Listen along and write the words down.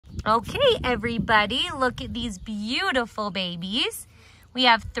Okay, everybody, look at these beautiful babies. We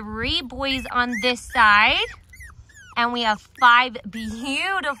have 3 boys on this side, and we have 5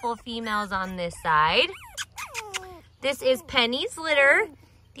 beautiful females on this side. This is Penny's litter.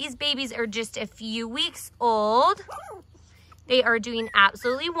 These babies are just a few weeks old. They are doing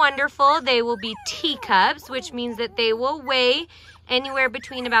absolutely wonderful. They will be teacups, which means that they will weigh anywhere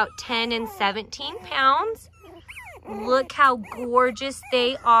between about 10 and 17 pounds. Look how gorgeous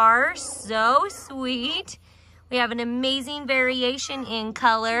they are. So sweet. We have an amazing variation in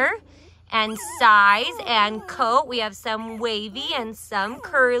color and size and coat. We have some wavy and some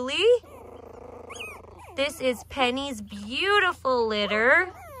curly. This is Penny's beautiful litter,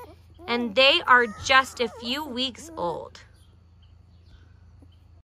 and they are just a few weeks old.